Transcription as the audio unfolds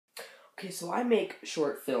Okay, so I make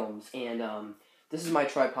short films, and this is my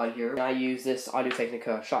tripod here. I use this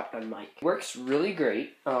Audio-Technica shotgun mic. It works really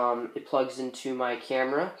great. It plugs into my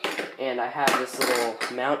camera, and I have this little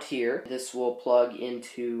mount here. This will plug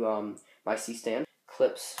into my C-stand.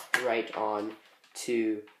 Clips right on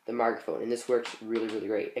to the microphone, and this works really, really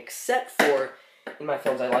great. Except for, in my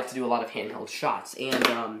films, I like to do a lot of handheld shots,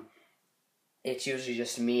 and it's usually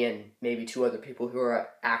just me and maybe 2 other people who are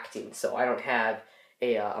acting, so I don't have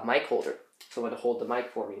a mic holder, someone to hold the mic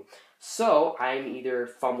for me. So I'm either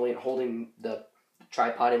fumbling, holding the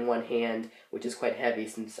tripod in one hand, which is quite heavy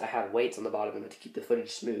since I have weights on the bottom of it to keep the footage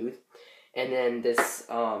smooth, and then this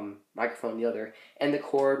microphone the other, and the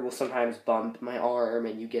cord will sometimes bump my arm,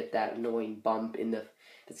 and you get that annoying bump in the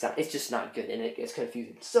sound. It's just not good, and it gets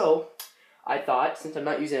confusing. So I thought, since I'm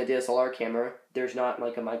not using a DSLR camera, there's not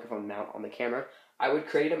like a microphone mount on the camera, I would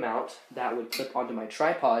create a mount that would clip onto my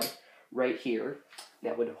tripod right here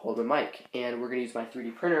that would hold a mic. And we're going to use my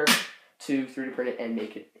 3D printer to 3D print it and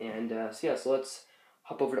make it. And so let's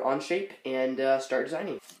hop over to Onshape and start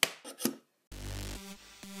designing.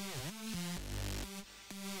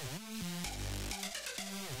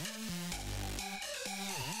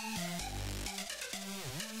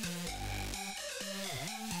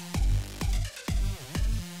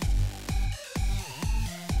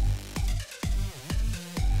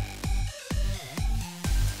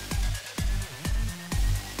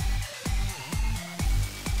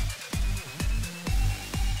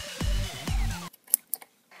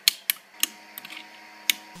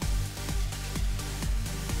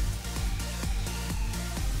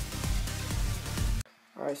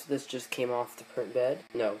 Alright, so this just came off the print bed.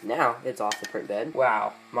 No, now it's off the print bed.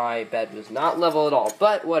 Wow, my bed was not level at all,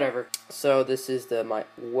 but whatever. So this is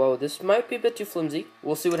whoa, this might be a bit too flimsy.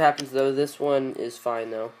 We'll see what happens though. This one is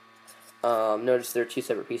fine though. Notice they're 2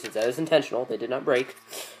 separate pieces. That is intentional. They did not break.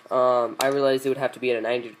 I realized they would have to be at a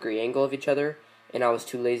 90-degree angle of each other, and I was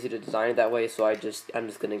too lazy to design it that way, so I'm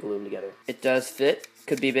just gonna glue them together. It does fit.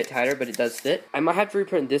 Could be a bit tighter, but it does fit. I might have to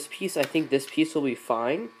reprint this piece. I think this piece will be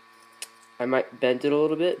fine. I might bend it a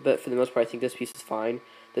little bit, but for the most part, I think this piece is fine.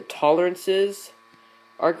 The tolerances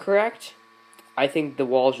are correct. I think the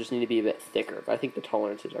walls just need to be a bit thicker, but I think the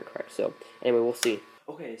tolerances are correct. So, anyway, we'll see.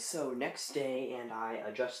 Okay, so next day, and I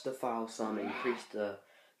adjusted the file some and increased the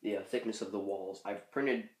thickness of the walls. I've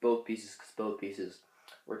printed both pieces because both pieces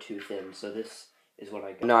were too thin, so this is what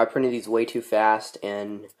I got. No, I printed these way too fast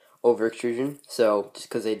and over extrusion, so just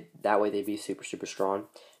because that way they'd be super, super strong.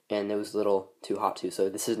 And it was a little too hot too, so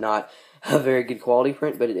this is not a very good quality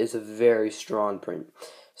print, but it is a very strong print.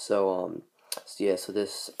 So this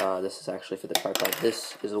is actually for the tripod.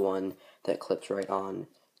 This is the one that clips right on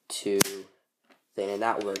to thing, and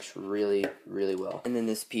that works really, really well. And then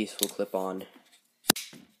this piece will clip on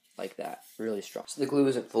like that, really strong. So the glue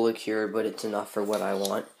isn't fully cured, but it's enough for what I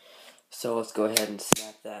want. So let's go ahead and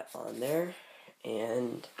snap that on there,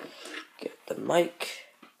 and get the mic.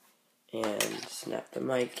 And snap the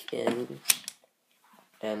mic in,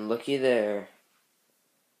 and looky there,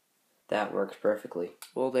 that works perfectly.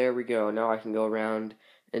 Well, there we go. Now I can go around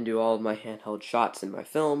and do all of my handheld shots in my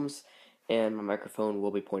films, and my microphone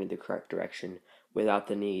will be pointed the correct direction without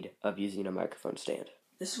the need of using a microphone stand.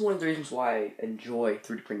 This is one of the reasons why I enjoy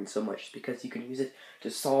 3D printing so much, because you can use it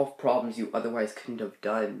to solve problems you otherwise couldn't have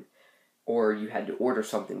done, or you had to order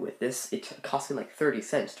something with this. It cost me like 30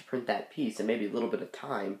 cents to print that piece, and maybe a little bit of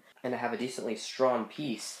time, and I have a decently strong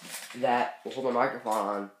piece that will hold my microphone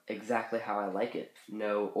on exactly how I like it.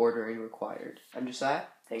 No ordering required. I'm Josiah.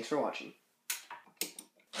 Thanks for watching.